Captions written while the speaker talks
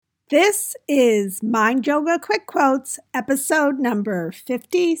This is Mind Yoga Quick Quotes, episode number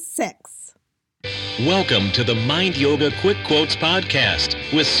 56. Welcome to the Mind Yoga Quick Quotes podcast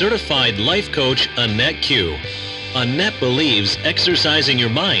with certified life coach Annette Q. Annette believes exercising your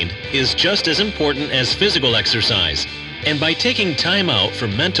mind is just as important as physical exercise. And by taking time out for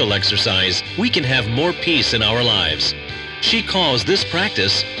mental exercise, we can have more peace in our lives. She calls this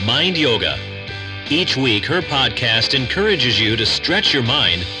practice Mind Yoga. Each week, her podcast encourages you to stretch your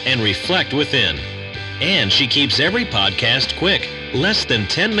mind and reflect within. And she keeps every podcast quick, less than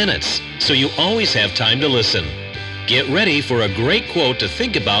 10 minutes, so you always have time to listen. Get ready for a great quote to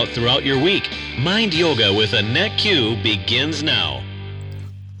think about throughout your week. Mind Yoga with Annette Q begins now.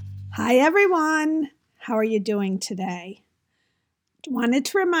 Hi, everyone. How are you doing today? Wanted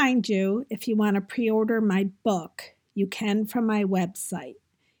to remind you, if you want to pre-order my book, you can from my website.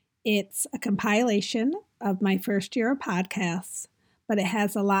 It's a compilation of my first year of podcasts, but it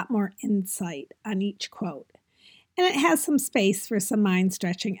has a lot more insight on each quote. And it has some space for some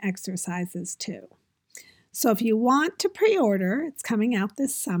mind-stretching exercises too. So if you want to pre-order, it's coming out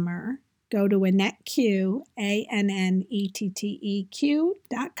this summer, go to AnnetteQ,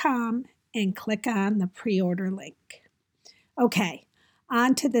 ANNETTEQ.com and click on the pre-order link. Okay,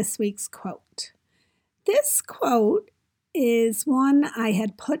 on to this week's quote. This quote is one I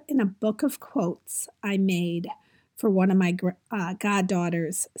had put in a book of quotes I made for one of my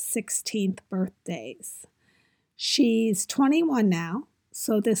goddaughter's 16th birthdays. She's 21 now,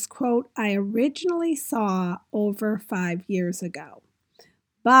 so this quote I originally saw over 5 years ago,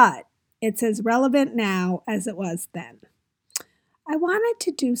 but it's as relevant now as it was then. I wanted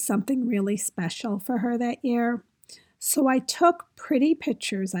to do something really special for her that year, so I took pretty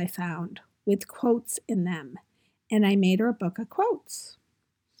pictures I found with quotes in them, and I made her a book of quotes.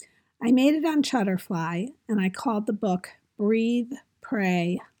 I made it on Shutterfly, and I called the book Breathe,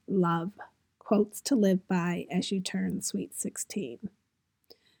 Pray, Love, Quotes to Live By as You Turn Sweet 16.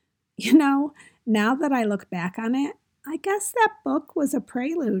 You know, now that I look back on it, I guess that book was a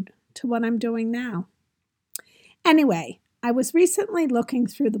prelude to what I'm doing now. Anyway, I was recently looking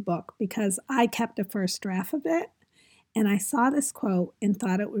through the book because I kept a first draft of it, and I saw this quote and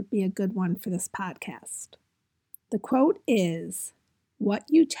thought it would be a good one for this podcast. The quote is, "What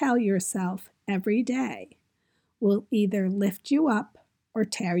you tell yourself every day will either lift you up or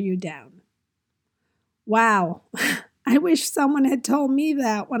tear you down." Wow, I wish someone had told me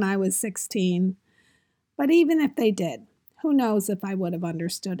that when I was 16. But even if they did, who knows if I would have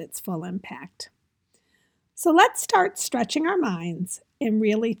understood its full impact. So let's start stretching our minds and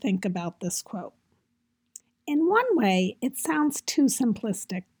really think about this quote. In one way, it sounds too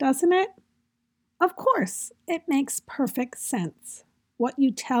simplistic, doesn't it? Of course, it makes perfect sense. What you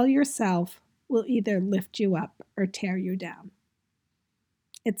tell yourself will either lift you up or tear you down.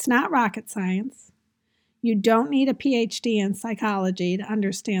 It's not rocket science. You don't need a PhD in psychology to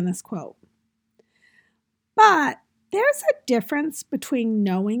understand this quote. But there's a difference between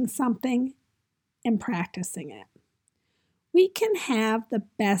knowing something and practicing it. We can have the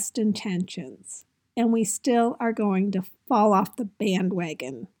best intentions, and we still are going to fall off the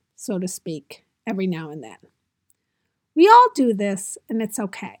bandwagon, so to speak, every now and then. We all do this, and it's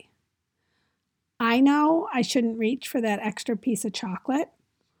okay. I know I shouldn't reach for that extra piece of chocolate,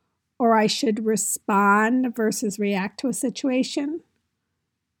 or I should respond versus react to a situation,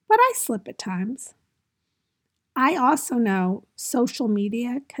 but I slip at times. I also know social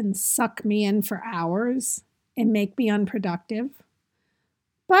media can suck me in for hours and make me unproductive,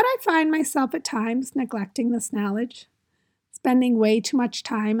 but I find myself at times neglecting this knowledge, spending way too much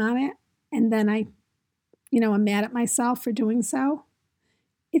time on it, and then I'm mad at myself for doing so.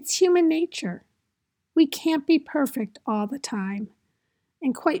 It's human nature. We can't be perfect all the time.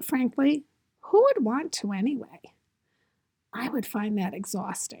 And quite frankly, who would want to anyway? I would find that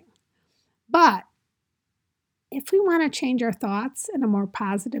exhausting. But if we want to change our thoughts in a more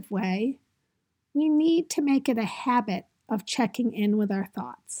positive way, we need to make it a habit of checking in with our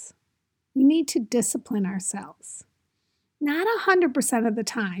thoughts. We need to discipline ourselves. Not 100% of the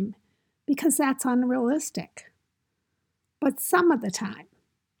time, because that's unrealistic, but some of the time.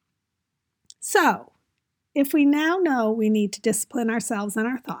 So, if we now know we need to discipline ourselves and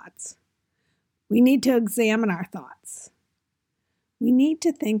our thoughts, we need to examine our thoughts. We need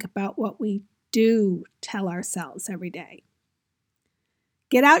to think about what we do tell ourselves every day.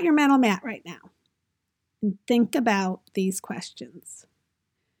 Get out your mental mat right now and think about these questions.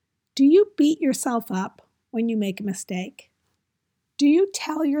 Do you beat yourself up when you make a mistake? Do you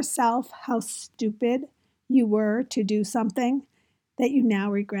tell yourself how stupid you were to do something that you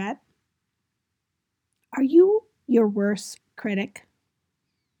now regret? Are you your worst critic?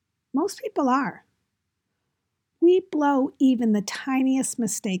 Most people are. We blow even the tiniest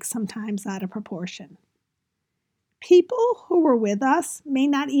mistake sometimes out of proportion. People who were with us may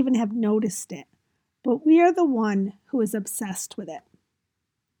not even have noticed it, but we are the one who is obsessed with it.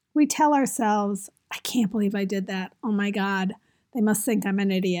 We tell ourselves, I can't believe I did that. Oh my God, they must think I'm an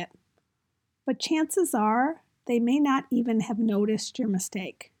idiot. But chances are they may not even have noticed your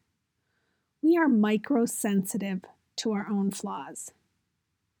mistake. We are microsensitive to our own flaws.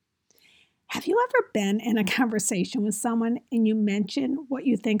 Have you ever been in a conversation with someone and you mention what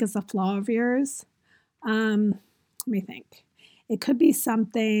you think is a flaw of yours? Let me think. It could be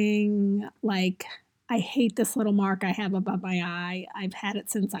something like, I hate this little mark I have above my eye. I've had it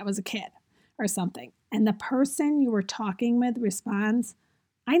since I was a kid, or something. And the person you were talking with responds,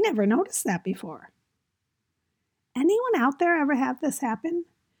 I never noticed that before. Anyone out there ever have this happen?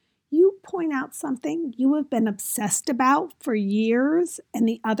 You point out something you have been obsessed about for years and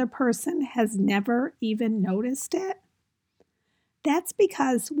the other person has never even noticed it? That's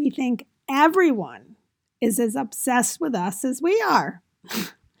because we think everyone is as obsessed with us as we are.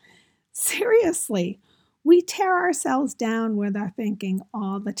 Seriously, we tear ourselves down with our thinking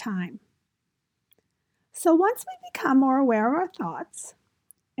all the time. So once we become more aware of our thoughts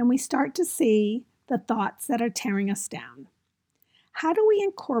and we start to see the thoughts that are tearing us down, how do we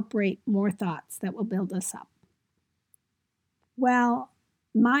incorporate more thoughts that will build us up? Well,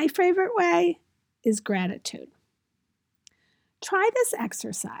 my favorite way is gratitude. Try this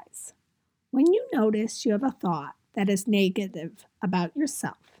exercise. When you notice you have a thought that is negative about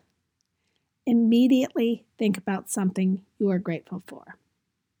yourself, immediately think about something you are grateful for.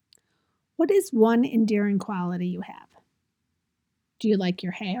 What is one endearing quality you have? Do you like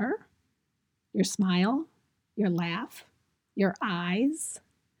your hair, your smile, your laugh, your eyes?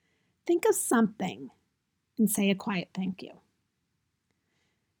 Think of something and say a quiet thank you.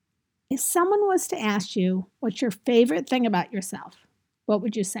 If someone was to ask you what's your favorite thing about yourself, what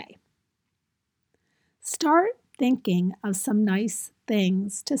would you say? Start thinking of some nice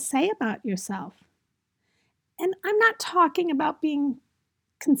things to say about yourself. And I'm not talking about being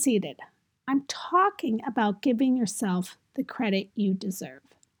conceited. I'm talking about giving yourself the credit you deserve.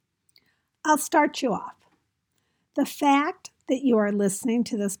 I'll start you off. The fact that you are listening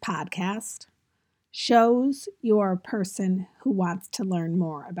to this podcast shows you're a person who wants to learn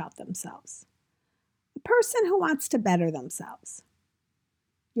more about themselves, a person who wants to better themselves.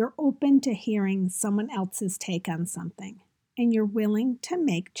 You're open to hearing someone else's take on something, and you're willing to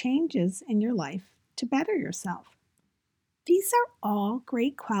make changes in your life to better yourself. These are all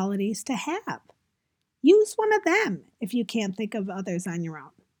great qualities to have. Use one of them if you can't think of others on your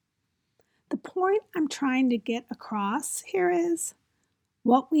own. The point I'm trying to get across here is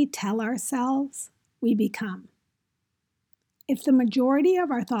what we tell ourselves, we become. If the majority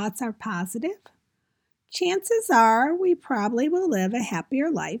of our thoughts are positive, chances are we probably will live a happier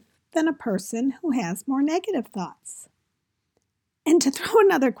life than a person who has more negative thoughts. And to throw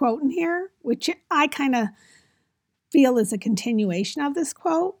another quote in here, which I kind of feel is a continuation of this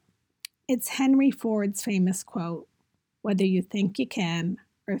quote, it's Henry Ford's famous quote, whether you think you can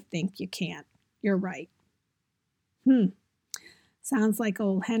or think you can't, you're right. Sounds like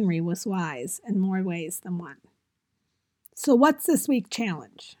old Henry was wise in more ways than one. So what's this week's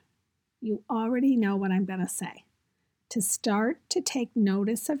challenge? You already know what I'm going to say. To start to take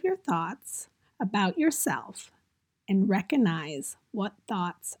notice of your thoughts about yourself and recognize what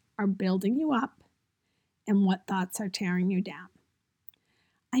thoughts are building you up and what thoughts are tearing you down.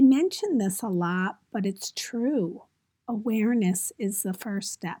 I mention this a lot, but it's true. Awareness is the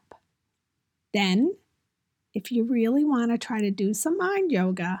first step. Then, if you really want to try to do some mind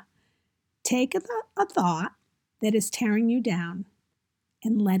yoga, take a thought that is tearing you down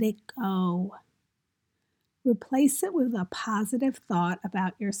and let it go. Replace it with a positive thought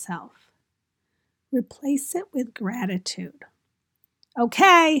about yourself. Replace it with gratitude.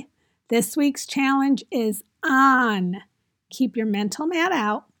 Okay, this week's challenge is on. Keep your mental mat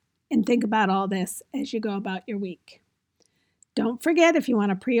out and think about all this as you go about your week. Don't forget, if you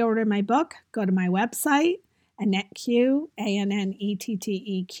want to pre-order my book, go to my website, AnnetteQ,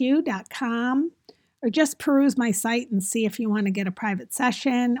 ANNETTEQ.com, or just peruse my site and see if you want to get a private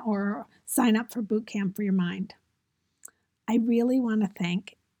session or sign up for Boot Camp for Your Mind. I really want to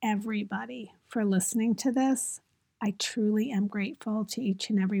thank everybody for listening to this. I truly am grateful to each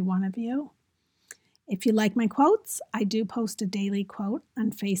and every one of you. If you like my quotes, I do post a daily quote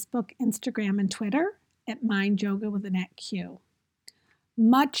on Facebook, Instagram, and Twitter at Mind Yoga with Annette Q.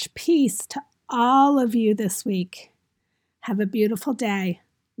 Much peace to all of you this week. Have a beautiful day.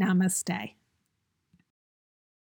 Namaste.